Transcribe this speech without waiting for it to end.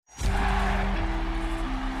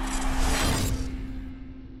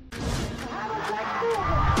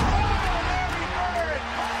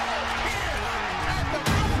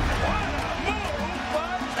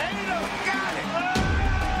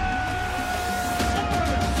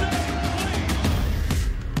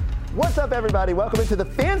What's up, everybody? Welcome into the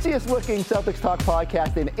fanciest looking Celtics Talk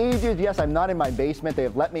podcast in ages. Yes, I'm not in my basement. They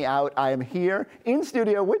have let me out. I am here in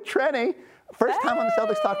studio with Trenny. First time on the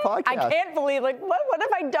Celtics Talk podcast. I can't believe, what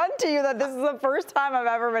have I done to you that this is the first time I've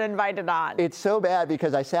ever been invited on? It's so bad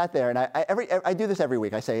because I sat there and I do this every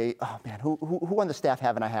week. I say, oh man, who on the staff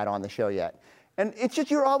haven't I had on the show yet? And it's just,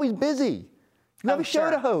 you're always busy. You have a show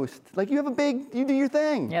to host. Like, you do your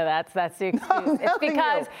thing. Yeah, that's the excuse.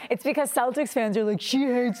 It's because Celtics fans are like, she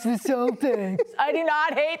hates the Celtics. I do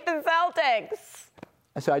not hate the Celtics.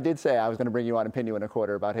 So I did say I was going to bring you on and pin you in a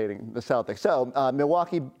quarter about hating the Celtics. So,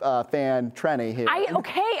 Milwaukee fan Trenny here. I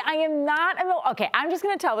am not I'm just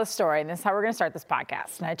going to tell this story, and this is how we're going to start this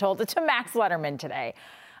podcast. And I told it to Max Letterman today.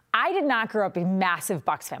 I did not grow up a massive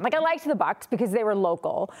Bucks fan. Like, I liked the Bucks because they were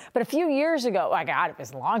local. But a few years ago, it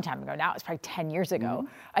was a long time ago now. It was probably 10 years ago. Mm-hmm.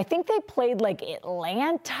 I think they played,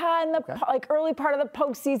 Atlanta in the early part of the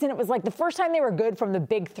postseason. It was, the first time they were good from the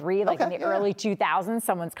Big Three, in the early 2000s.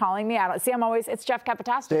 Someone's calling me. It's Jeff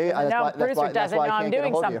Capitastro. Producer doesn't know I'm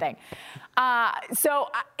doing something.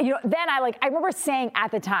 Then I remember saying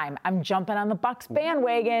at the time, I'm jumping on the Bucks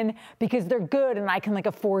bandwagon because they're good and I can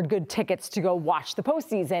afford good tickets to go watch the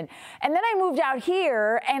postseason. And then I moved out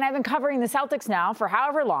here and I've been covering the Celtics now for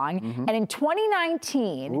however long. Mm-hmm. And in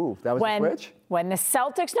 2019, that was the switch? When the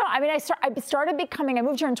Celtics, I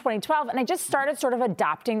moved here in 2012 and I just started sort of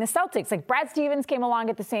adopting the Celtics. Brad Stevens came along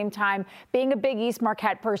at the same time, being a big East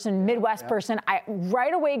Marquette person, Midwest person. I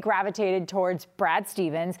right away gravitated towards Brad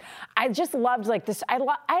Stevens. I just loved this.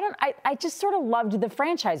 I just sort of loved the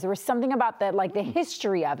franchise. There was something about the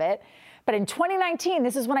history of it. But in 2019,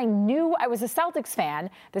 this is when I knew I was a Celtics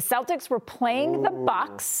fan. The Celtics were playing the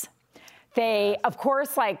Bucks. They, of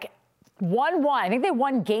course, won one. I think they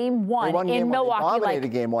won game one in Milwaukee. They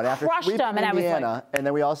dominated game one after crushed them, and Indiana. And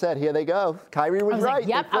then we all said, here they go. Kyrie was right.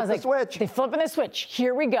 Yep. They flipped the switch. They flipping the switch.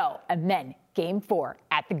 Here we go. And then game 4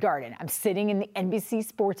 at the Garden. I'm sitting in the NBC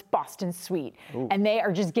Sports Boston suite, and they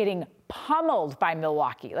are just getting pummeled by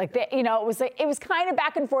Milwaukee. It was kind of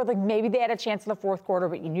back and forth. Maybe they had a chance in the fourth quarter,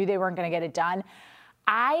 but you knew they weren't going to get it done.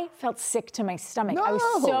 I felt sick to my stomach. No. I was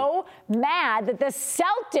so mad that the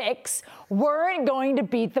Celtics weren't going to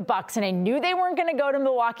beat the Bucks, and I knew they weren't going to go to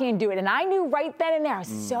Milwaukee and do it. And I knew right then and there, I was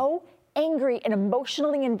so angry and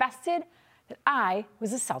emotionally invested that I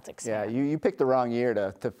was a Celtics fan. Yeah, you picked the wrong year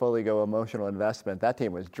to fully go emotional investment. That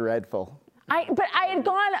team was dreadful. But I had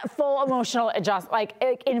gone full emotional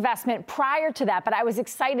investment prior to that, but I was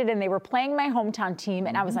excited, and they were playing my hometown team,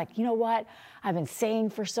 and I was like, you know what? I've been saying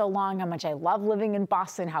for so long how much I love living in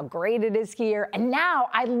Boston, how great it is here, and now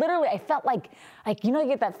I felt like you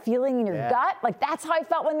get that feeling in your gut? That's how I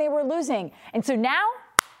felt when they were losing. And so now,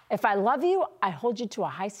 if I love you, I hold you to a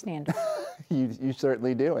high standard. You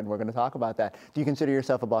certainly do, and we're going to talk about that. Do you consider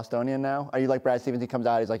yourself a Bostonian now? Are you like Brad Stevens? He comes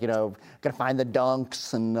out, he's got to find the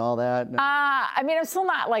dunks and all that. No? I'm still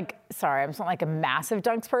not I'm still a massive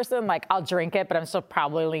dunks person. I'll drink it, but I'm still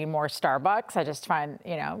probably lean more Starbucks. I just find,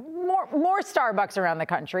 more Starbucks around the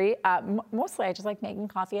country. Mostly I just like making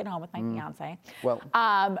coffee at home with my fiance. Well.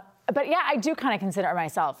 But yeah, I do kind of consider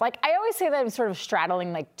myself. I always say that I'm sort of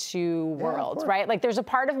straddling two worlds, right? There's a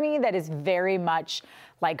part of me that is very much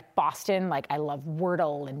like Boston. I love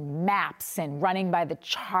Wordle and maps and running by the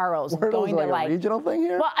Charles. Wordle's going to a regional thing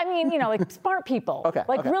here? Well, smart people. Okay.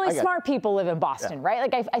 Really smart people live in Boston,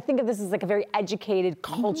 right? I think of this as a very educated,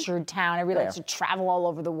 cultured town. Everybody likes to travel all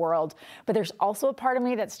over the world. But there's also a part of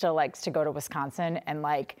me that still likes to go to Wisconsin and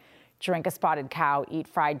drink a spotted cow, eat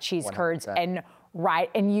fried cheese 100%. Curds, and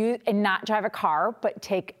not drive a car, but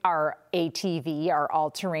take our ATV, our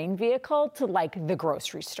all-terrain vehicle, to the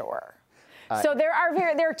grocery store. So there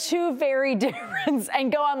are two very different,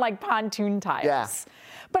 and go on pontoon tires. Yeah.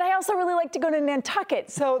 But I also really like to go to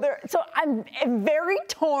Nantucket. So I'm very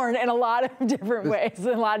torn in a lot of different ways, in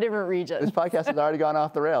a lot of different regions. This podcast has already gone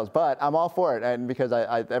off the rails, but I'm all for it. And because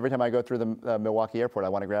every time I go through the Milwaukee airport, I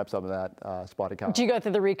want to grab some of that spotted cow. Do you go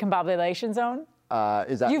through the recombobulation zone?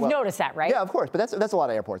 You've noticed that, right? Yeah, of course. But that's a lot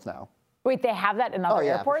of airports now. Wait, they have that in other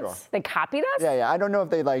airports? For sure. They copied us? Yeah. I don't know if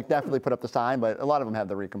they definitely put up the sign, but a lot of them have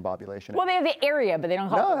the recombobulation. Well, they have the area, but they don't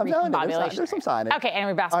call it recombobulation. There's some signage. Okay,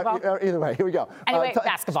 anyway, basketball. Either way, here we go. Anyway,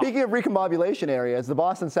 basketball. Speaking of recombobulation areas, the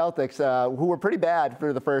Boston Celtics, who were pretty bad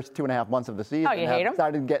for the first 2.5 months of the season, have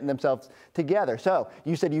started getting themselves together. So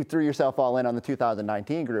you said you threw yourself all in on the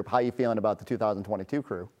 2019 group. How are you feeling about the 2022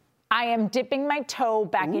 crew? I am dipping my toe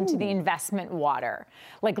back into the investment water.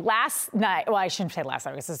 Like last night, well, I shouldn't say last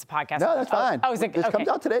night because this is a podcast. No, that's fine. Oh, is it? This Okay. comes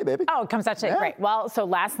out today, baby. Oh, it comes out today. Yeah. Great. Well, so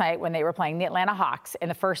last night when they were playing the Atlanta Hawks in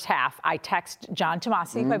the first half, I text John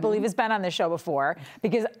Tomasi, who I believe has been on this show before,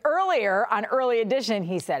 because earlier on Early Edition,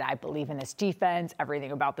 he said, I believe in this defense,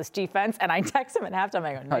 everything about this defense. And I text him at halftime.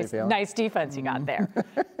 I go, nice defense you got there.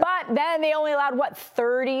 But then they only allowed,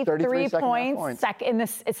 33 points in the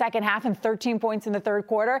second half and 13 points in the third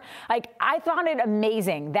quarter. Like, I thought it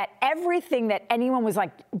amazing that everything that anyone was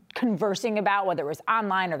like conversing about, whether it was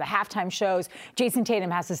online or the halftime shows, Jason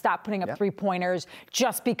Tatum has to stop putting up three-pointers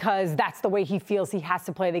just because that's the way he feels he has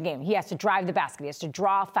to play the game. He has to drive the basket. He has to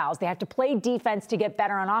draw fouls. They have to play defense to get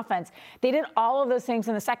better on offense. They did all of those things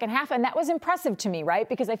in the second half, and that was impressive to me, right?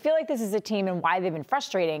 Because I feel like this is a team, and why they've been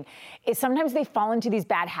frustrating is sometimes they fall into these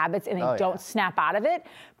bad habits and they don't snap out of it.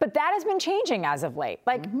 But that has been changing as of late.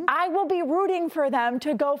 Like, I will be rooting for them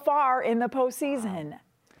to go far in the postseason.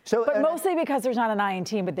 But mostly because there's not an I in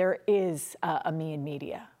team, but there is a me in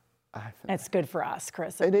media. It's good for us,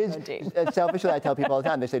 Chris. It is. Selfishly, I tell people all the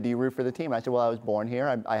time, they say, do you root for the team? I said, well, I was born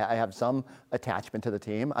here. I have some attachment to the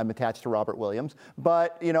team. I'm attached to Robert Williams.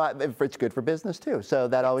 But, you know, it's good for business, too. So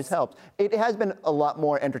that always helps. It has been a lot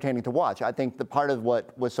more entertaining to watch. I think the part of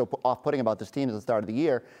what was so off-putting about this team at the start of the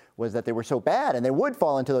year was that they were so bad, and they would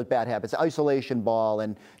fall into those bad habits, isolation ball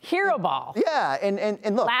and hero ball. Yeah,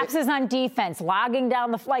 and look, lapses on defense, logging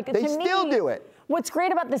down the flight. They still do it. What's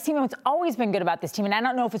great about this team, and what's always been good about this team, and I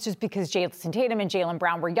don't know if it's just because Jason Tatum and Jaylen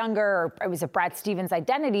Brown were younger, or it was a Brad Stevens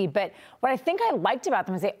identity, but what I think I liked about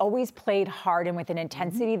them is they always played hard and with an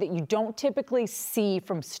intensity that you don't typically see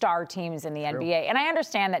from star teams in the NBA. And I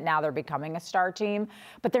understand that now they're becoming a star team,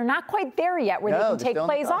 but they're not quite there yet where they can take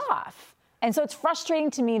plays off. And so it's frustrating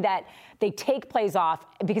to me that they take plays off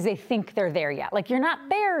because they think they're there yet. Like, you're not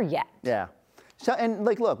there yet. Yeah. So, and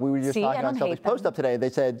like, look, we were just talking on Celtics Post Up today. They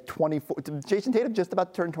said 24. Jason Tatum just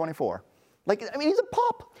about to turn 24. Like, I mean, he's a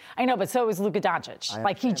pup. I know, but so is Luka Doncic.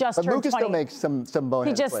 Like, he just turned 20. But Luka still makes some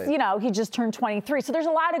bonehead plays. He just turned 23. So there's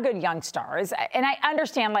a lot of good young stars. And I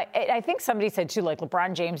understand, like, I think somebody said, too, like,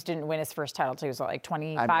 LeBron James didn't win his first title until he was, like,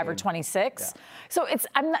 25 or 26. Yeah. So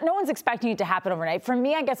no one's expecting it to happen overnight. For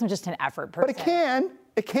me, I guess I'm just an effort person. But it can.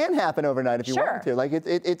 It can happen overnight if you want to. Like,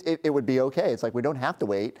 it would be okay. It's like we don't have to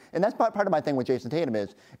wait. And that's part of my thing with Jason Tatum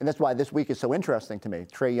is, and that's why this week is so interesting to me.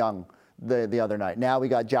 Trae Young the other night. Now we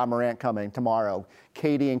got Ja Morant coming tomorrow.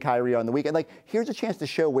 KD and Kyrie on the weekend. Like, here's a chance to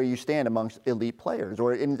show where you stand amongst elite players,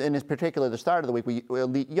 or in this particular, the start of the week,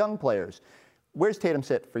 elite young players. Where's Tatum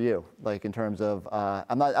sit for you? Like, in terms of,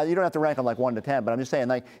 you don't have to rank him like 1 to 10, but I'm just saying,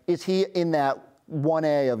 like, is he in that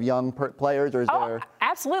 1A of young players, or is there?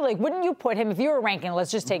 Absolutely. Wouldn't you put him, if you were ranking,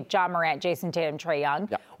 let's just take Ja Morant, Jason Tatum, Trae Young.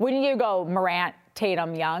 Yeah. Wouldn't you go Morant,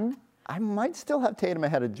 Tatum, Young? I might still have Tatum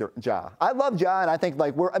ahead of Ja. I love Ja, and I think,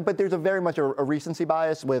 like, but there's very much a recency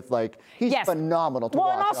bias with, like, he's phenomenal to watch.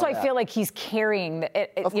 Well, and also I feel like he's carrying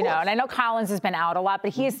it, you know, and I know Collins has been out a lot,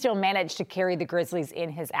 but he has still managed to carry the Grizzlies in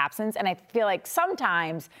his absence. And I feel like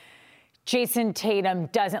sometimes Jason Tatum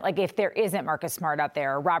doesn't, like, if there isn't Marcus Smart out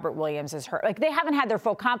there, Robert Williams is hurt. Like, they haven't had their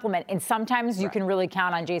full complement, and sometimes you can really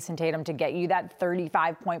count on Jason Tatum to get you that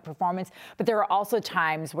 35-point performance. But there are also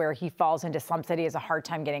times where he falls into slumps that he has a hard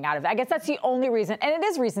time getting out of. I guess that's the only reason, and it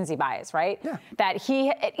is recency bias, right? Yeah. That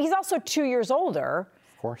he's also 2 years older.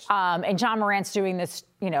 Of course. And John Morant's doing this,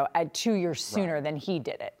 you know, at 2 years sooner than he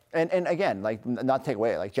did it. And again, like, not to take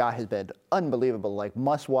away, like, Ja has been unbelievable, like,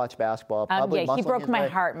 must-watch basketball. Yeah, he broke my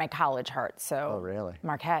heart, my college heart. So, oh, really?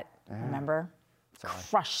 Marquette, remember?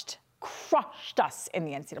 Crushed us in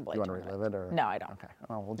the NCAA. You want to relive it? Or? No, I don't. Okay.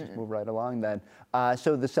 Well, we'll just move right along then.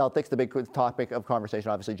 So the Celtics, the big topic of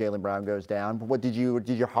conversation, obviously Jaylen Brown goes down. But what did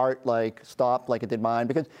your heart, like, stop like it did mine?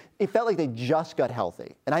 Because it felt like they just got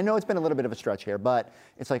healthy. And I know it's been a little bit of a stretch here, but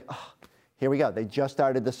it's like, here we go. They just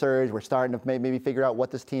started the surge. We're starting to maybe figure out what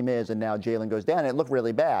this team is, and now Jaylen goes down, and it looked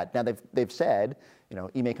really bad. Now they've said, you know,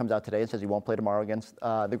 Ime comes out today and says he won't play tomorrow against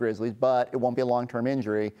the Grizzlies, but it won't be a long-term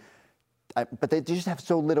injury. But they just have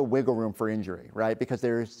so little wiggle room for injury, right? Because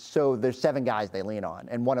there's 7 guys they lean on,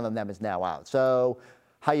 and one of them is now out. So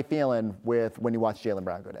how you feeling when you watch Jaylen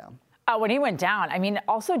Brown go down? When he went down, I mean,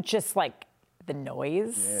 also just like the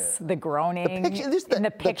noise, the groaning, the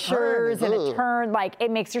pictures, and the turn, like,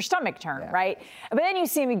 it makes your stomach turn, right? But then you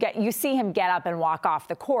see him get up and walk off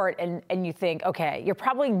the court, and you think, okay, you're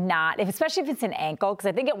probably not, especially if it's an ankle, because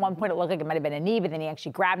I think at one point it looked like it might have been a knee, but then he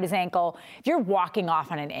actually grabbed his ankle. If you're walking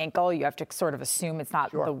off on an ankle, you have to sort of assume it's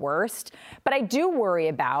not the worst. But I do worry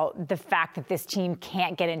about the fact that this team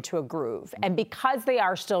can't get into a groove, and because they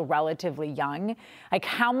are still relatively young, like,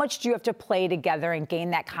 how much do you have to play together and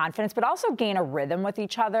gain that confidence, but also gain in a rhythm with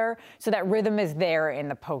each other, so that rhythm is there in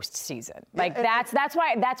the postseason. Like that's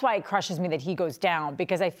why it crushes me that he goes down,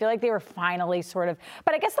 because I feel like they were finally sort of.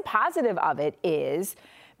 But I guess the positive of it is,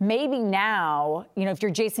 maybe now, if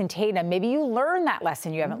you're Jason Tatum, maybe you learn that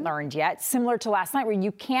lesson you haven't learned yet, similar to last night, where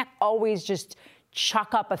you can't always just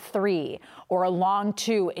chuck up a 3 or a long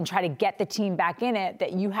 2 and try to get the team back in it,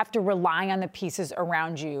 that you have to rely on the pieces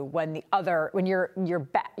around you when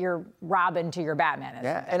you're Robin to your Batman.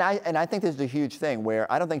 Yeah, and I think this is a huge thing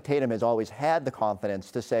where I don't think Tatum has always had the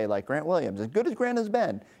confidence to say, like, Grant Williams, as good as Grant has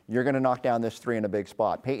been, you're going to knock down this 3 in a big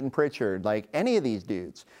spot. Peyton Pritchard, like any of these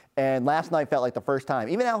dudes. And last night felt like the first time.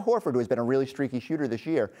 Even Al Horford, who has been a really streaky shooter this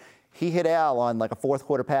year, he hit Al on like a fourth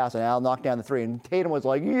quarter pass, and Al knocked down the 3. And Tatum was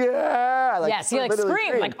like, yeah! Like, yes, he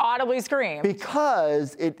screamed, like audibly screamed.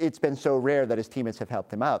 Because it's been so rare that his teammates have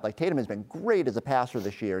helped him out. Like, Tatum has been great as a passer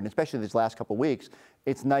this year, and especially these last couple weeks.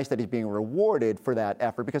 It's nice that he's being rewarded for that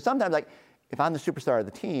effort, because sometimes, like, if I'm the superstar of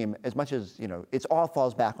the team, as much as, it's all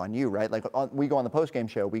falls back on you, right? Like, we go on the postgame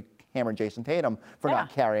show, we hammer Jason Tatum for not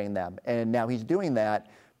carrying them. And now he's doing that,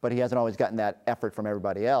 but he hasn't always gotten that effort from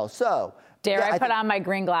everybody else. So, Dare I put on my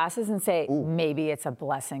green glasses and say, maybe it's a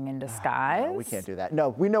blessing in disguise? No, we can't do that. No,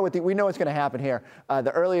 we know what's going to happen here. The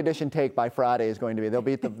early edition take by Friday is going to be, they'll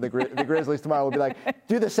beat the Grizzlies tomorrow. We'll be like,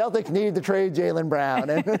 do the Celtics need to trade Jaylen Brown?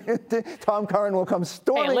 And Tom Curran will come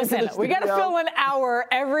storming into the studio. We got to fill an hour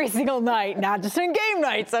every single night, not just in game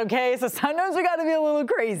nights, okay? So sometimes we got to be a little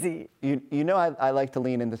crazy. I like to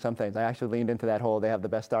lean into some things. I actually leaned into that whole, they have the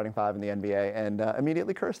best starting 5 in the NBA, and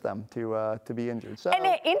immediately cursed them to be injured. So,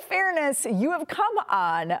 and in fairness, you have come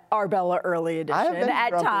on Arbella Early Edition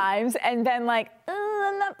at times and been like,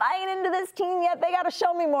 I'm not buying into this team yet. They got to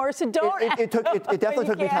show me more. So don't. It definitely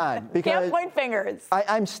took me time, because can't point fingers.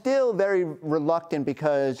 I'm still very reluctant,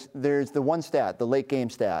 because there's the one stat, the late game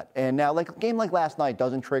stat, and now like a game like last night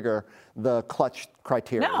doesn't trigger the clutch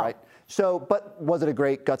criteria, right? So, but was it a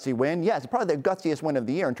great gutsy win? Yes, probably the gutsiest win of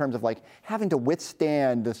the year in terms of like having to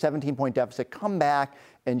withstand the 17-point deficit, come back,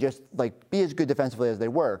 and just like be as good defensively as they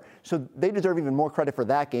were. So they deserve even more credit for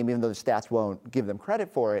that game, even though the stats won't give them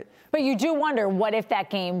credit for it. But you do wonder, what if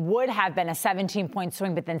that game would have been a 17-point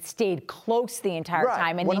swing, but then stayed close the entire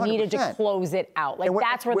time, and 100%. They needed to close it out? Like,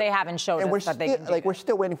 that's where they haven't showed us that they can do. We're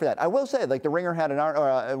still waiting for that. I will say, like, the Ringer had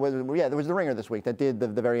there was the Ringer this week that did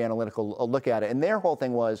the very analytical look at it, and their whole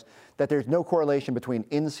thing was that there's no correlation between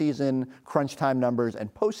in-season crunch time numbers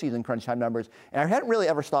and postseason crunch time numbers. And I hadn't really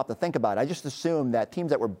ever stopped to think about it. I just assumed that teams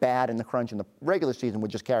that were bad in the crunch in the regular season would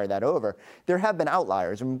just carry that over. There have been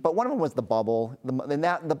outliers, but one of them was the bubble.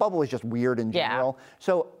 The bubble was just weird in general. Yeah.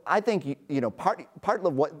 So I think part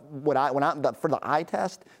of for the eye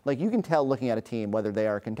test, like, you can tell looking at a team whether they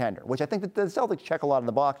are a contender, which I think that the Celtics check a lot of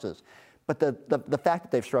the boxes. But the fact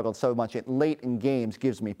that they've struggled so much late in games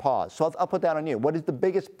gives me pause. So I'll put that on you. What is the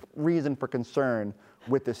biggest reason for concern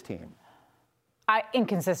with this team?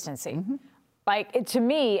 Inconsistency. Mm-hmm. Like, to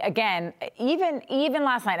me, again, even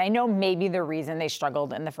last night, I know maybe the reason they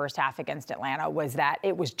struggled in the first half against Atlanta was that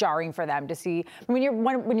it was jarring for them to see when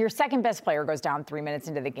your second best player goes down 3 minutes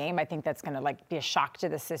into the game. I think that's going to be a shock to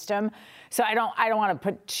the system. So I don't want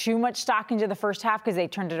to put too much stock into the first half, because they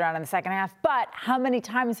turned it around in the second half. But how many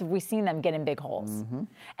times have we seen them get in big holes? Mm-hmm.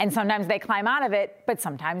 And sometimes they climb out of it, but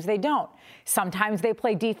sometimes they don't. Sometimes they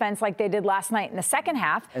play defense like they did last night in the second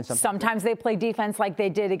half. And sometimes they play defense like they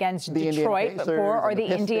did against Detroit before, or the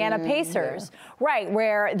Indiana Pacers. Yeah. Right,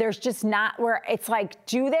 where there's just not, where it's like,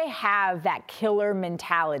 do they have that killer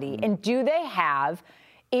mentality? Mm-hmm. And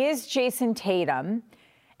is Jason Tatum,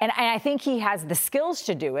 and I think he has the skills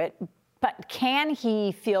to do it, but can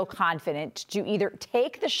he feel confident to either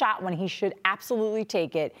take the shot when he should absolutely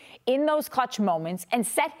take it in those clutch moments and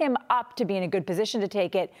set him up to be in a good position to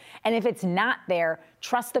take it? And if it's not there,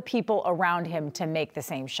 trust the people around him to make the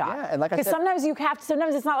same shot. Yeah, and like I said, because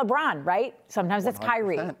sometimes it's not LeBron, right? Sometimes 100%. It's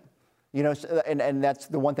Kyrie. And that's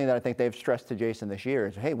the one thing that I think they've stressed to Jason this year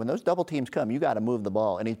is, hey, when those double teams come, you got to move the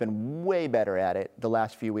ball. And he's been way better at it the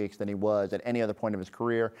last few weeks than he was at any other point of his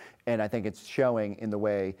career. And I think it's showing in the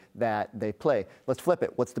way that they play. Let's flip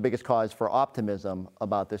it. What's the biggest cause for optimism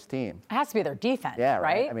about this team? It has to be their defense, yeah,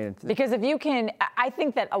 right? I mean, because if you can, I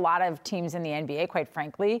think that a lot of teams in the NBA, quite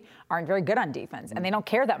frankly, aren't very good on defense. Mm-hmm. And they don't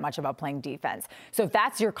care that much about playing defense. So if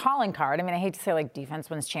that's your calling card, I mean, I hate to say like defense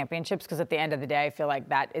wins championships, because at the end of the day, I feel like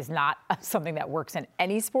that is not something that works in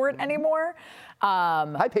any sport anymore.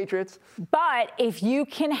 Hi, Patriots. But if you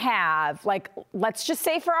can have, like, let's just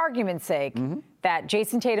say for argument's sake, mm-hmm. that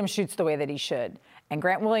Jason Tatum shoots the way that he should, and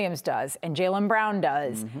Grant Williams does, and Jaylen Brown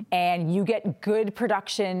does, mm-hmm. and you get good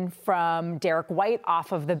production from Derek White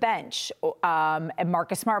off of the bench, and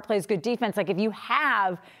Marcus Smart plays good defense. Like, if you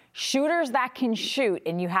have shooters that can shoot,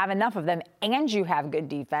 and you have enough of them, and you have good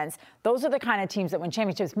defense, those are the kind of teams that win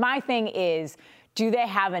championships. My thing is, do they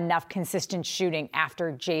have enough consistent shooting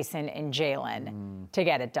after Jason and Jalen to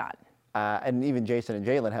get it done? And even Jason and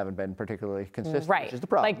Jalen haven't been particularly consistent, which is the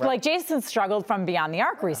problem. Like Jason struggled from beyond the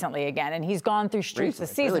arc recently again, and he's gone through streaks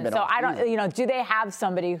this season. So I don't, do they have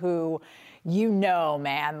somebody who,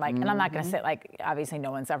 man, like, and I'm not going to say, like, obviously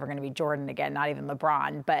no one's ever going to be Jordan again, not even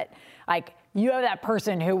LeBron, but like, you have that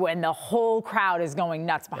person who, when the whole crowd is going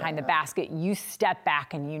nuts behind the basket, you step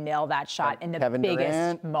back and you nail that shot in the Kevin biggest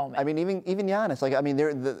Durant, moment. I mean, even Giannis. Like, I mean,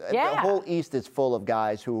 the whole East is full of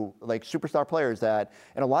guys who, like, superstar players that,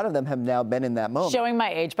 and a lot of them have now been in that moment. Showing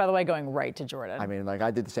my age, by the way, going right to Jordan. I mean, like,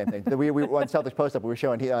 I did the same thing. we on Celtics Post Up, we were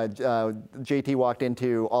showing JT walked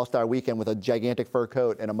into All-Star Weekend with a gigantic fur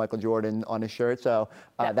coat and a Michael Jordan on his shirt. So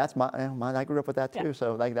that's I grew up with that too. Yeah.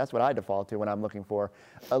 So like that's what I default to when I'm looking for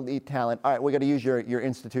elite talent. All right, we got to use your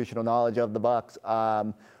institutional knowledge of the Bucks.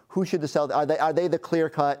 Who should the Celtics? Are they the clear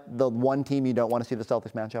cut, the one team you don't want to see the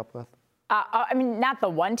Celtics match up with? I mean, not the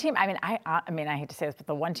one team. I mean, I hate to say this, but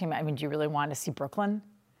the one team. I mean, do you really want to see Brooklyn?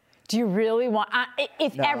 Do you really want?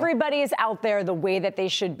 If everybody is out there the way that they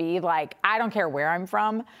should be, like, I don't care where I'm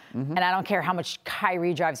from, and I don't care how much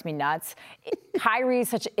Kyrie drives me nuts.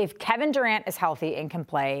 If Kevin Durant is healthy and can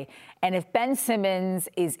play, and if Ben Simmons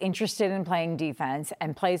is interested in playing defense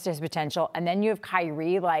and plays to his potential, and then you have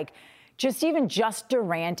Kyrie, like, just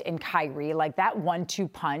Durant and Kyrie, like that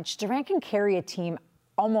 1-2 punch, Durant can carry a team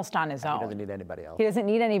almost on his own. He doesn't need anybody else. He doesn't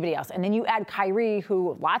need anybody else. And then you add Kyrie,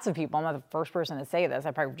 who lots of people, I'm not the first person to say this,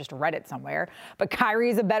 I probably just read it somewhere, but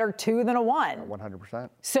Kyrie is a better 2 than a 1. 100%.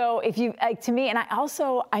 So if you, to me, and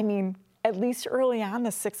I mean, at least early on,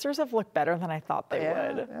 the Sixers have looked better than I thought they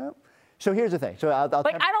would. Yeah. So here's the thing. So I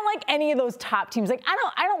don't like any of those top teams. Like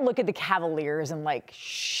I don't look at the Cavaliers and like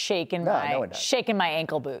shaking my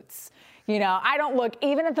ankle boots. I don't look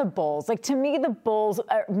even at the Bulls. Like, to me, the Bulls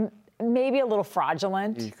are maybe a little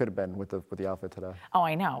fraudulent. You could have been with the outfit today. Oh,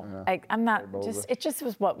 I know. Yeah. I'm not just. It just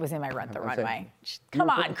was what was in my Rent the Runway. Come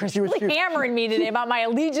on, Chris. She was hammering me today about my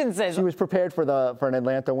allegiances. She was prepared for an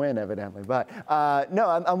Atlanta win, evidently. But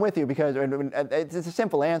no, I'm with you because it's a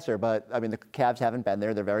simple answer. But I mean, the Cavs haven't been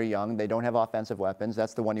there. They're very young. They don't have offensive weapons.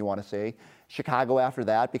 That's the one you want to see. Chicago after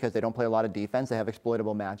that, because they don't play a lot of defense. They have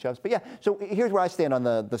exploitable matchups. But yeah, so here's where I stand on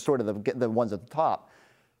the sort of the ones at the top.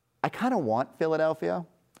 I kind of want Philadelphia.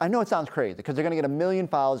 I know it sounds crazy because they're going to get a million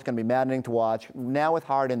fouls. It's going to be maddening to watch. Now with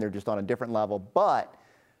Harden, they're just on a different level. But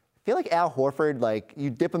I feel like Al Horford, like, you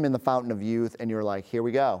dip him in the fountain of youth and you're like, here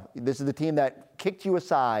we go. This is the team that kicked you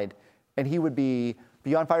aside, and he would be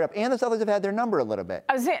beyond fired up. And the Celtics have had their number a little bit.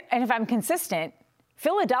 And if I'm consistent,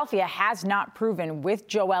 Philadelphia has not proven with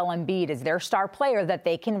Joel Embiid as their star player that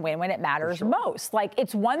they can win when it matters most. Like,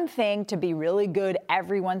 it's one thing to be really good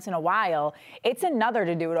every once in a while. It's another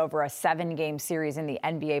to do it over a 7-game series in the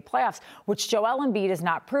NBA playoffs, which Joel Embiid has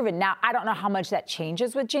not proven. Now, I don't know how much that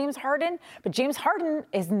changes with James Harden, but James Harden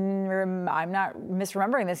I'm not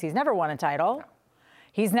misremembering this, he's never won a title. No.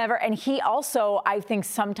 He's never, and he also, I think,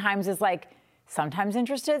 sometimes is like, sometimes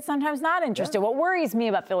interested, sometimes not interested. Yeah. What worries me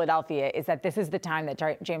about Philadelphia is that this is the time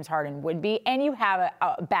that James Harden would be, and you have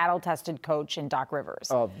a battle-tested coach in Doc Rivers.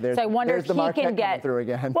 Oh, so I wonder if he can get through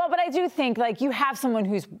again. Well, but I do think, like, you have someone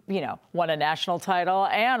who's won a national title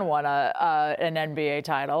and won an NBA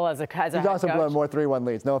title as a head coach. He's also blown more 3-1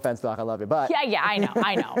 leads. No offense, Doc, I love you, but yeah,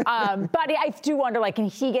 I know. But I do wonder, like, can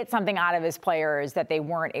he get something out of his players that they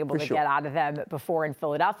weren't able to get out of them before in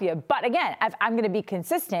Philadelphia? But again, if I'm going to be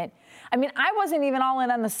consistent. I mean, I wasn't even all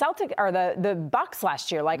in on the Celtics or the Bucks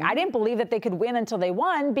last year. Like, I didn't believe that they could win until they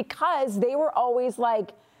won because they were always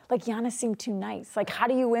like Giannis seemed too nice. Like, how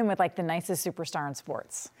do you win with like the nicest superstar in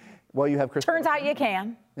sports? Well, you have Chris. Turns out you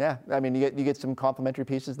can. Yeah, I mean, you get some complementary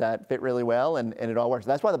pieces that fit really well, and it all works.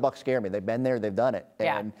 That's why the Bucks scare me. They've been there, they've done it.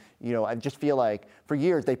 And I just feel like for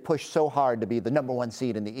years they pushed so hard to be the number 1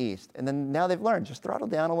 seed in the East, and then now they've learned just throttle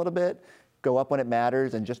down a little bit, go up when it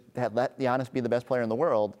matters, and just let Giannis be the best player in the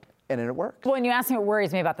world. And it works. Well, when you ask me what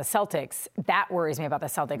worries me about the Celtics, that worries me about the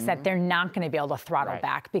Celtics, that they're not going to be able to throttle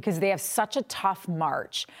back because they have such a tough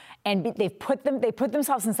march. And they put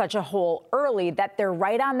themselves in such a hole early that they're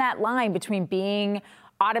right on that line between being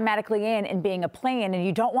automatically in and being a play-in, and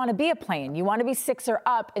you don't want to be a play-in. You want to be 6 or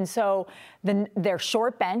up, and so they're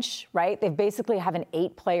short bench, right? They basically have an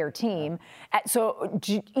 8-player team. So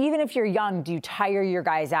even if you're young, do you tire your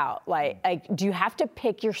guys out? Like, do you have to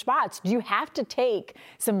pick your spots? Do you have to take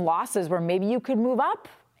some losses where maybe you could move up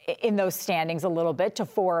in those standings a little bit to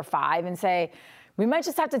 4 or 5 and say, We might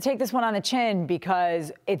just have to take this one on the chin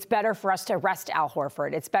because it's better for us to rest Al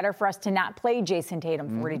Horford. It's better for us to not play Jason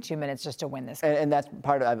Tatum 42 minutes just to win this game. And that's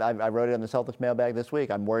part of, I wrote it on the Celtics mailbag this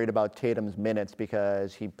week. I'm worried about Tatum's minutes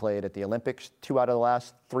because he played at the Olympics 2 out of the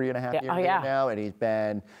last 3.5 years now, and he's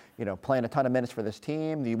been, playing a ton of minutes for this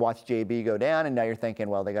team. You watch JB go down, and now you're thinking,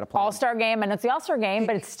 well, they got to play. All-Star game, and it's the All-Star game,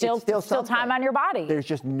 but it's still time on your body. There's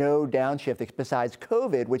just no downshift besides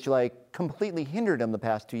COVID, which completely hindered him the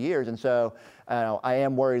past 2 years. And so I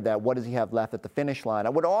am worried that what does he have left at the finish line?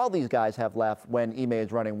 What do all these guys have left when Ime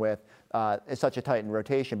is running with such a tightened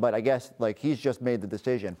rotation? But I guess he's just made the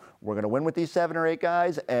decision. We're going to win with these 7 or 8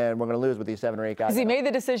 guys, and we're going to lose with these 7 or 8 guys. Has he made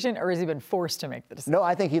the decision, or has he been forced to make the decision? No,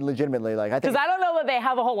 I think he legitimately because I don't know that they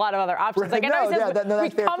have a whole lot of other options. We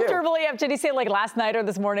comfortably have. Did he say last night or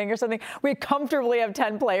this morning or something? We comfortably have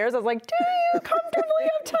 10 players. I was like, do you comfortably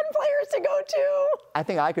have 10 players to go to? I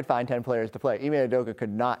think I could find 10 players to play. Ime Udoka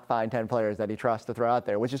could not find 10 players that he trusts to throw out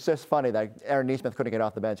there, which is just funny that Aaron Nesmith couldn't get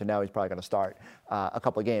off the bench, and now he's probably going to start a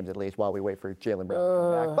couple of games at least while we wait for Jaylen Brown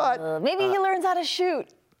to come back. But maybe he learns how to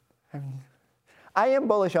shoot. I am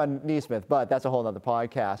bullish on Nesmith, but that's a whole other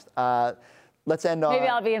podcast. Let's end on. Maybe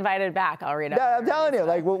I'll be invited back. I'll read it. Yeah, I'm telling you,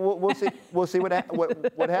 we'll see. We'll see what happens. We'll see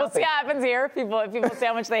what happens here. If people say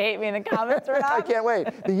how much they hate me in the comments or not. I can't wait.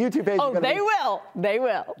 The YouTube page. Oh, they will. They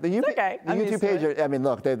will. The YouTube page. I mean,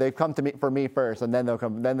 look, they've come to me for me first, and then they'll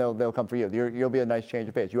come. Then they'll come for you. You'll be a nice change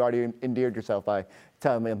of pace. You already endeared yourself by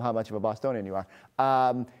telling them how much of a Bostonian you are.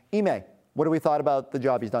 Ime, what have we thought about the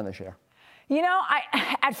job he's done this year?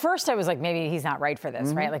 At first I was like, maybe he's not right for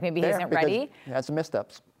this, right? Maybe he isn't ready. He had some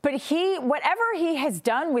missteps. But whatever he has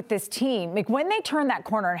done with this team, when they turned that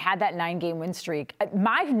corner and had that 9-game win streak,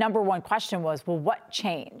 my number one question was, well, what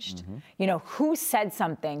changed? Who said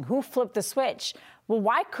something? Who flipped the switch? Well,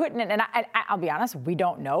 why couldn't it? And I'll be honest, we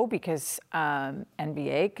don't know because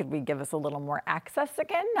NBA, could we give us a little more access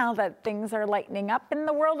again now that things are lightening up in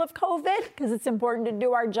the world of COVID? Because it's important to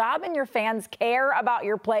do our job and your fans care about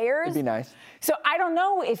your players. It'd be nice. So I don't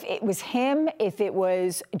know if it was him, if it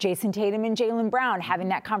was Jason Tatum and Jaylen Brown having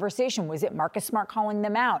that conversation. Was it Marcus Smart calling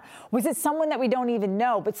them out? Was it someone that we don't even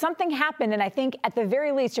know? But something happened, and I think at the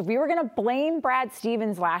very least, if we were going to blame Brad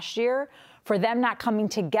Stevens last year for them not coming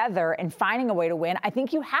together and finding a way to win, I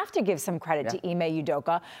think you have to give some credit to Ime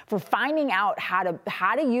Udoka for finding out how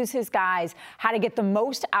to use his guys, how to get the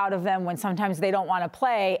most out of them when sometimes they don't want to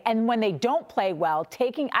play, and when they don't play well,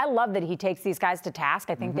 I love that he takes these guys to task.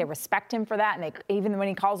 I think they respect him for that, and even when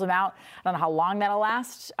he calls them out, I don't know how long that'll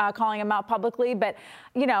last, calling him out publicly, but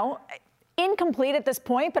incomplete at this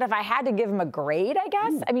point. But if I had to give him a grade, I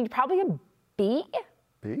guess, probably a B.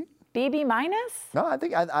 B minus? No, I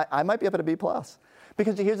think I might be up at a B plus.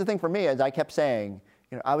 Because here's the thing for me, as I kept saying,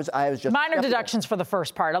 I was just minor deductions for the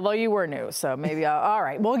first part, although you were new, so maybe all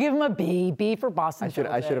right, we'll give him a B. B for Boston.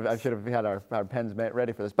 I should have had our pens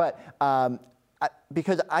ready for this, but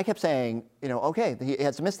because I kept saying, okay, he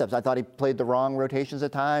had some missteps. I thought he played the wrong rotations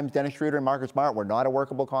at times. Dennis Schroeder and Marcus Smart were not a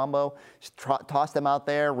workable combo. Tossed them out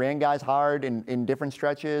there, ran guys hard in different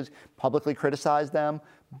stretches, publicly criticized them,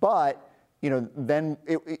 but. Then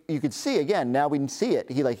you could see again. Now we can see it.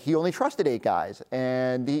 He only trusted 8 guys,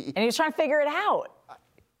 and he was trying to figure it out.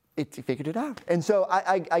 He figured it out, and so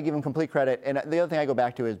I give him complete credit. And the other thing I go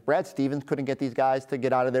back to is Brad Stevens couldn't get these guys to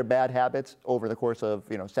get out of their bad habits over the course of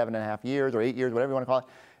 7.5 years or 8 years, whatever you want to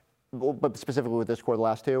call it, but specifically with this core, the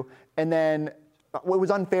last 2. And then it was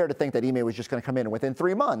unfair to think that Ime was just going to come in and within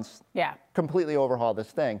 3 months, completely overhaul this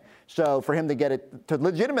thing. So for him to get it to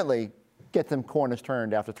legitimately get them corners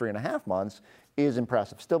turned after 3.5 months is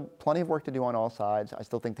impressive. Still plenty of work to do on all sides. I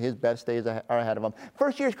still think his best days are ahead of him.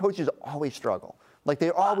 First-year coaches always struggle.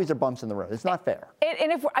 There always are bumps in the road. It's not fair.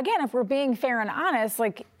 And if we're being fair and honest,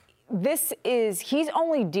 he's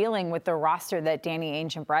only dealing with the roster that Danny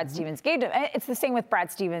Ainge and Brad Stevens gave him. It's the same with Brad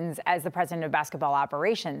Stevens as the president of basketball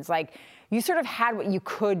operations. You sort of had what you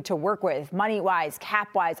could to work with, money-wise,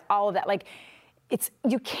 cap-wise, all of that.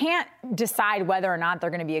 You can't decide whether or not they're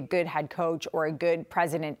going to be a good head coach or a good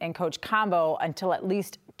president and coach combo until at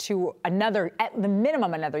least at the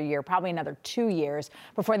minimum another year, probably another 2 years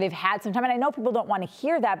before they've had some time. And I know people don't want to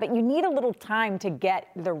hear that, but you need a little time to get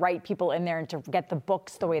the right people in there and to get the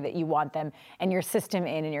books the way that you want them and your system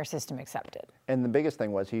in and your system accepted. And the biggest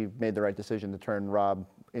thing was he made the right decision to turn Rob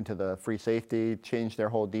into the free safety, changed their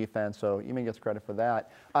whole defense. So Ime gets credit for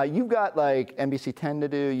that. You've got NBC 10 to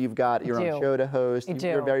do. You've got your own show to host.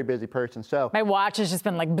 You're a very busy person. So my watch has just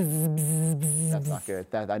been bzz, bzz, bzz. That's not good.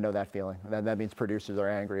 I know that feeling. That means producers are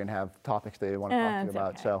angry and have topics they want to talk to you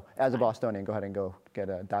about. Okay. So as a Bostonian, go ahead and go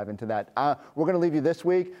dive into that. We're going to leave you this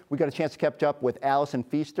week. We got a chance to catch up with Allison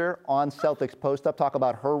Feaster on Celtics Post Up, talk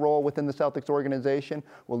about her role within the Celtics organization.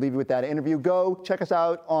 We'll leave you with that interview. Go check us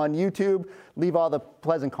out on YouTube. Leave all the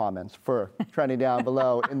pleasant comments for trending down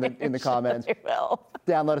below in the comments. Will.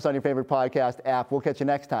 Download us on your favorite podcast app. We'll catch you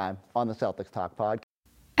next time on the Celtics Talk Podcast.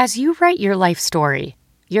 As you write your life story,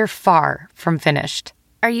 you're far from finished.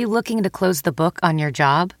 Are you looking to close the book on your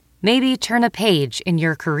job? Maybe turn a page in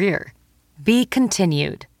your career? Be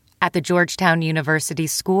continued at the Georgetown University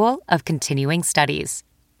School of Continuing Studies.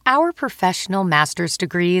 Our professional master's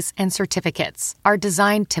degrees and certificates are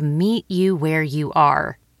designed to meet you where you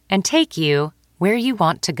are and take you where you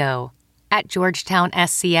want to go. At Georgetown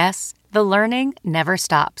SCS, the learning never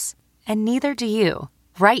stops, and neither do you.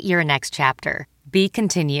 Write your next chapter. Be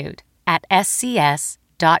continued at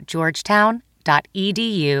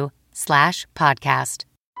scs.georgetown.edu/podcast.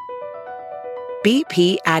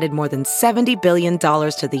 BP added more than $70 billion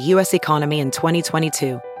to the U.S. economy in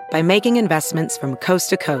 2022 by making investments from coast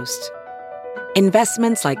to coast.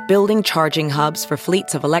 Investments like building charging hubs for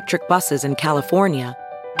fleets of electric buses in California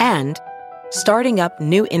and starting up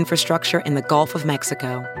new infrastructure in the Gulf of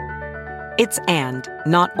Mexico. It's and,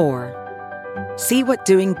 not or. See what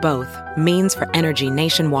doing both means for energy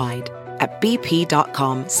nationwide at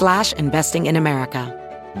bp.com/investing in America.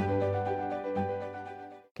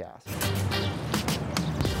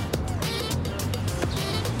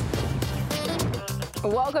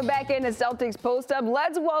 Welcome back into Celtics Post Up.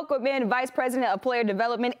 Let's welcome in Vice President of Player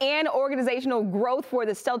Development and Organizational Growth for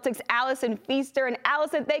the Celtics, Allison Feaster. And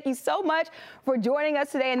Allison, thank you so much for joining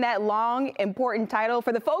us today in that long, important title.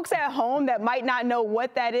 For the folks at home that might not know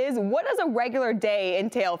what that is, what does a regular day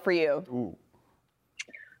entail for you? Ooh.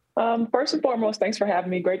 First and foremost, thanks for having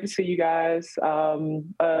me. Great to see you guys. I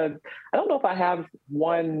don't know if I have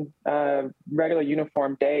one regular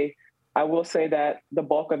uniform day. I will say that the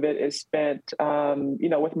bulk of it is spent,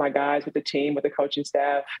 with my guys, with the team, with the coaching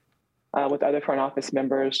staff, with other front office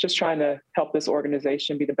members, just trying to help this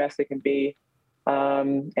organization be the best it can be,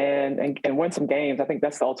 and win some games. I think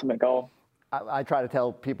that's the ultimate goal. I try to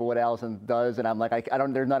tell people what Allison does, and I'm like, I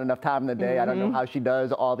don't. There's not enough time in the day. I don't know how she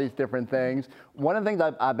does all these different things. One of the things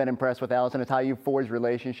I've been impressed with, Allison, is how you forge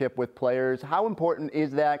relationship with players. How important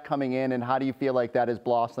is that coming in, and how do you feel like that has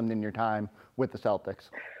blossomed in your time with the Celtics?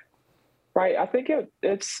 Right. I think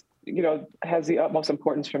it's has the utmost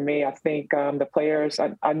importance for me. I think the players,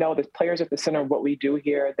 I know the players at the center of what we do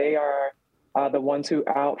here, they are the ones who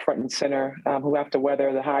out front and center, who have to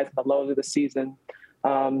weather the highs and the lows of the season,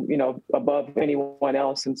 above anyone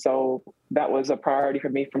else. And so that was a priority for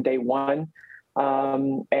me from day one.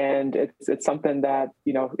 And it's something that,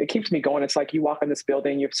 it keeps me going. It's like you walk in this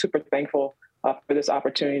building, you're super thankful for this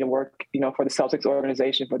opportunity to work, for the Celtics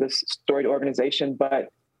organization, for this storied organization. But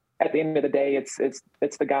at the end of the day, it's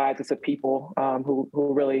the guys, it's the people who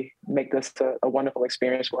really make this a wonderful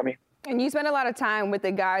experience for me. And you spend a lot of time with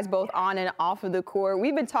the guys both on and off of the court.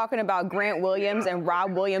 We've been talking about Grant Williams and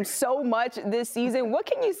Rob Williams so much this season. What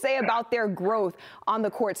can you say about their growth on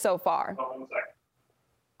the court so far?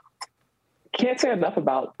 Can't say enough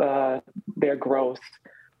about their growth.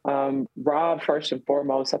 Rob, first and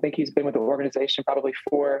foremost, I think he's been with the organization probably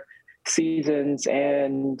 4 seasons,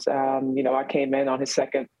 and I came in on his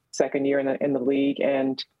second year in the league,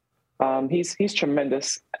 and he's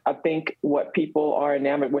tremendous. I think what people are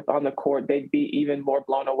enamored with on the court, they'd be even more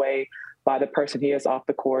blown away by the person he is off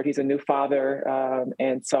the court. He's a new father,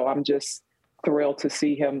 and so I'm just thrilled to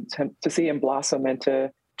see him blossom and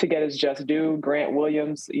to get his just due. Grant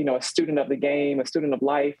Williams, a student of the game, a student of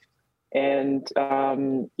life. And, I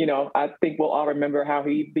think we'll all remember how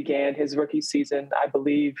he began his rookie season, I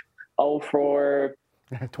believe, for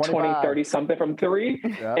 20, 30 something from 3.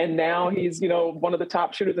 Yep. And now he's, one of the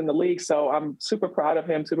top shooters in the league. So I'm super proud of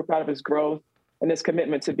him, super proud of his growth and his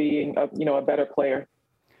commitment to being a better player.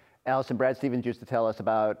 Allison, Brad Stevens used to tell us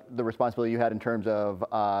about the responsibility you had in terms of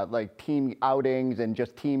team outings and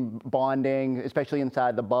just team bonding, especially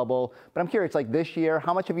inside the bubble. But I'm curious, this year,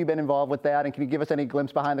 how much have you been involved with that? And can you give us any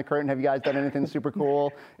glimpse behind the curtain? Have you guys done anything super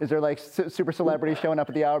cool? Is there super celebrities showing up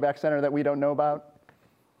at the Auerbach Center that we don't know about?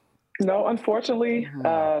 No, unfortunately,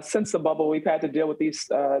 since the bubble, we've had to deal with these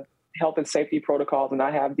health and safety protocols, and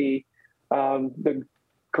I have the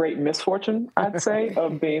great misfortune, I'd say,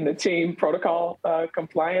 of being the team protocol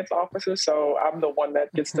compliance officer. So I'm the one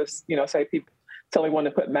that gets to, say people, tell everyone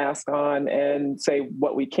to put masks on and say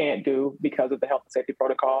what we can't do because of the health and safety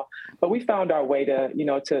protocol. But we found our way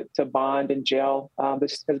to bond and gel.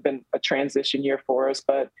 This has been a transition year for us,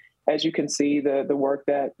 but as you can see, the work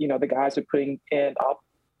that the guys are putting in off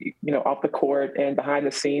the court and behind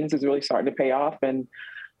the scenes is really starting to pay off. And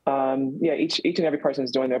each and every person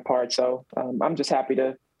is doing their part. So I'm just happy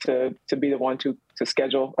to be the one to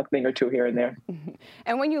schedule a thing or two here and there.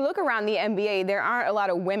 And when you look around the NBA, there aren't a lot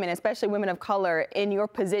of women, especially women of color, in your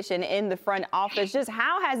position in the front office. Just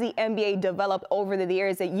how has the NBA developed over the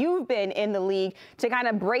years that you've been in the league to kind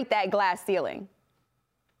of break that glass ceiling?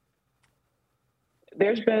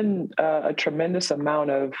 There's been a tremendous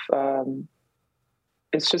amount of,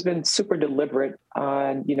 it's just been super deliberate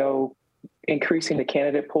on, increasing the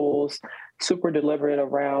candidate pools, super deliberate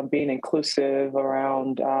around being inclusive,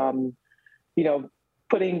 around,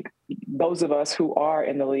 putting those of us who are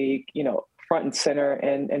in the league, front and center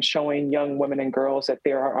and showing young women and girls that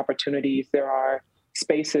there are opportunities, there are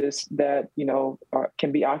spaces that,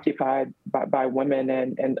 can be occupied by women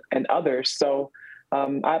and others. So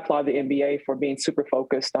I applaud the NBA for being super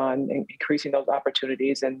focused on increasing those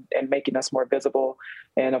opportunities and making us more visible.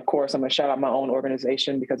 And of course, I'm going to shout out my own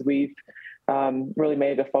organization because we've really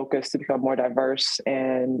made it a focus to become more diverse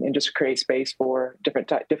and just create space for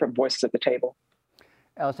different voices at the table.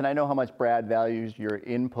 Allison, I know how much Brad values your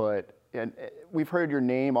input, and we've heard your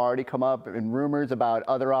name already come up in rumors about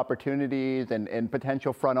other opportunities and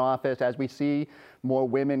potential front office as we see more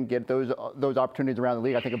women get those opportunities around the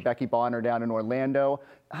league. I think of Becky Bonner down in Orlando.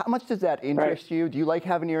 How much does that interest you? Do you like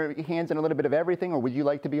having your hands in a little bit of everything, or would you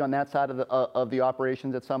like to be on that side of the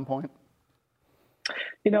operations at some point?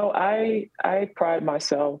 I pride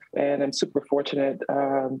myself, and I'm super fortunate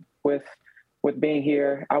with being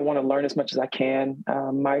here. I want to learn as much as I can.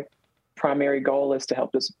 My primary goal is to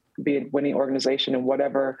help this be a winning organization in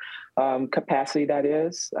whatever capacity that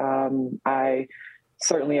is. I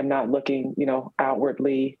certainly am not looking,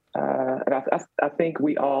 outwardly. And I think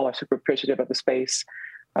we all are super appreciative of the space.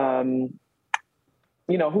 Who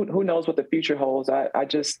knows what the future holds? I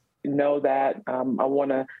just know that I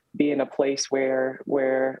want to be in a place where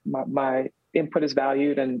my input is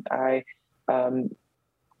valued, and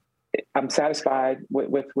I'm satisfied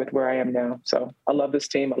with where I am now. So I love this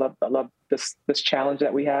team. I love this challenge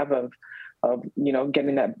that we have of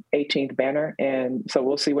getting that 18th banner. And so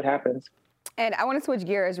we'll see what happens. And I want to switch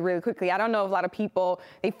gears really quickly. I don't know if a lot of people,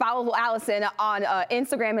 they follow Allison on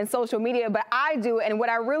Instagram and social media, but I do. And what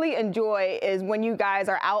I really enjoy is when you guys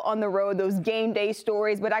are out on the road, those game day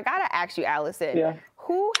stories. But I got to ask you, Allison,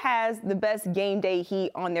 who has the best game day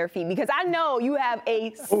heat on their feet? Because I know you have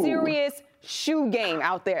a serious shoe game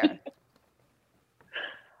out there.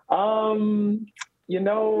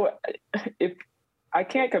 If I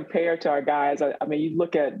can't compare to our guys, I mean, you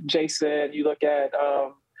look at Jason, you look at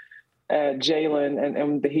Jalen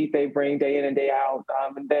and the heat they bring day in and day out.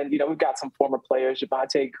 And then, we've got some former players,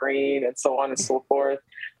 Javonte Green and so on and so forth.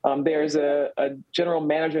 There's a general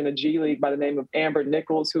manager in the G League by the name of Amber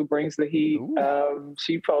Nichols who brings the heat.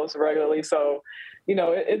 She posts regularly. So,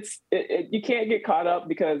 you can't get caught up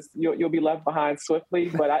because you'll be left behind swiftly,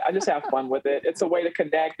 but I just have fun with it. It's a way to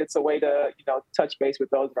connect. It's a way to, touch base with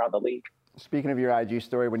those around the league. Speaking of your IG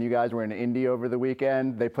story, when you guys were in Indy over the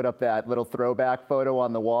weekend, they put up that little throwback photo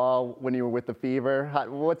on the wall when you were with the Fever.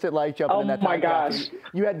 What's it like jumping in that? Oh my gosh!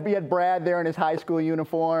 You had Brad there in his high school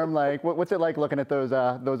uniform. Like, what's it like looking at those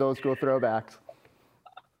old school throwbacks?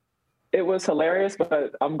 It was hilarious,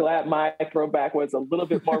 but I'm glad my throwback was a little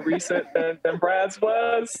bit more recent than Brad's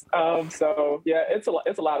was. So yeah, it's a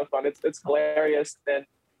lot of fun. It's hilarious, and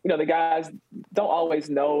the guys don't always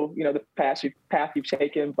know the path you've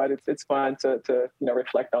taken, but it's fun to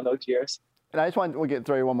reflect on those years. And I just want to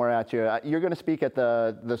throw you one more at you. You're going to speak at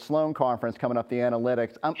the Sloan conference coming up, the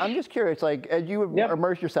analytics. I'm just curious, like, as you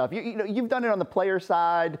immerse yourself, you've done it on the player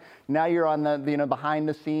side. Now you're on the behind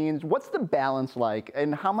the scenes. What's the balance like,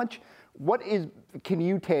 and what can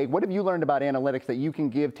you take? What have you learned about analytics that you can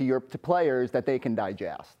give to players that they can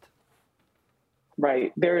digest?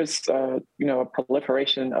 Right. There is, a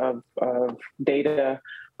proliferation of data,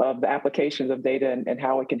 of the applications of data and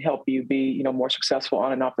how it can help you be, more successful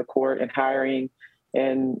on and off the court and hiring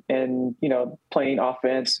and playing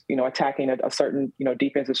offense, attacking a certain,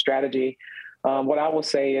 defensive strategy. What I will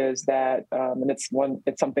say is that, and it's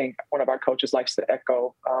something one of our coaches likes to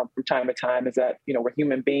echo from time to time, is that, we're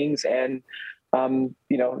human beings and,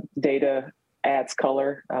 data adds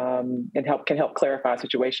color and can help clarify a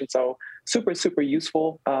situation. So super, super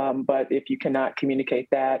useful. But if you cannot communicate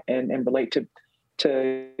that and relate to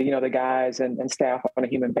the guys and staff on a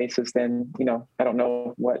human basis, then, I don't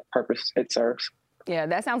know what purpose it serves. Yeah,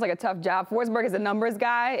 that sounds like a tough job. Forsberg is a numbers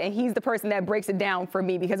guy, and he's the person that breaks it down for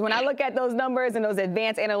me, because when I look at those numbers and those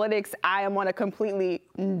advanced analytics, I am on a completely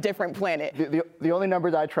different planet. The only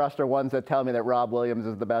numbers I trust are ones that tell me that Rob Williams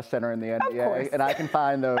is the best center in the NBA, and I can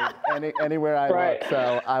find those anywhere I look.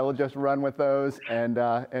 So I will just run with those and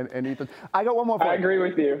eat them. I got one more. I agree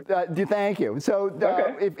with you. Thank you. So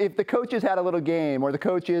if the coaches had a little game, or the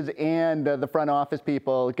coaches and the front office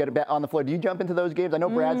people get on the floor, do you jump into those games? I know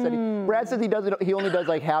Brad says he does it. He only does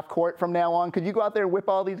like half court from now on. Could you go out there and whip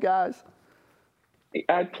all these guys?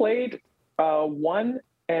 I played one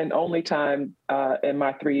and only time in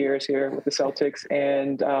my 3 years here with the Celtics,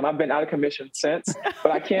 and I've been out of commission since.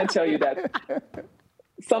 But I can tell you that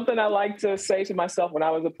something I like to say to myself when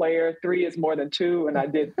I was a player: 3 is more than 2, and I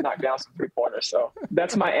did knock down some 3-pointers. So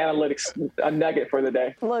that's my analytics nugget for the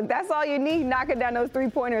day. Look, that's all you need, knocking down those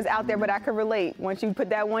 3-pointers out there. But I can relate. Once you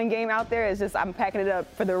put that one game out there, it's just I'm packing it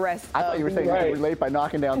up for the rest. I thought you were saying you could relate by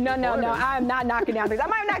knocking down. No. I'm not knocking down threes. I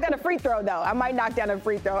might knock down a free throw though. I might knock down a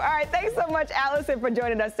free throw. All right, thanks so much, Allison, for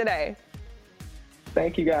joining us today.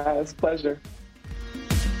 Thank you, guys. Pleasure.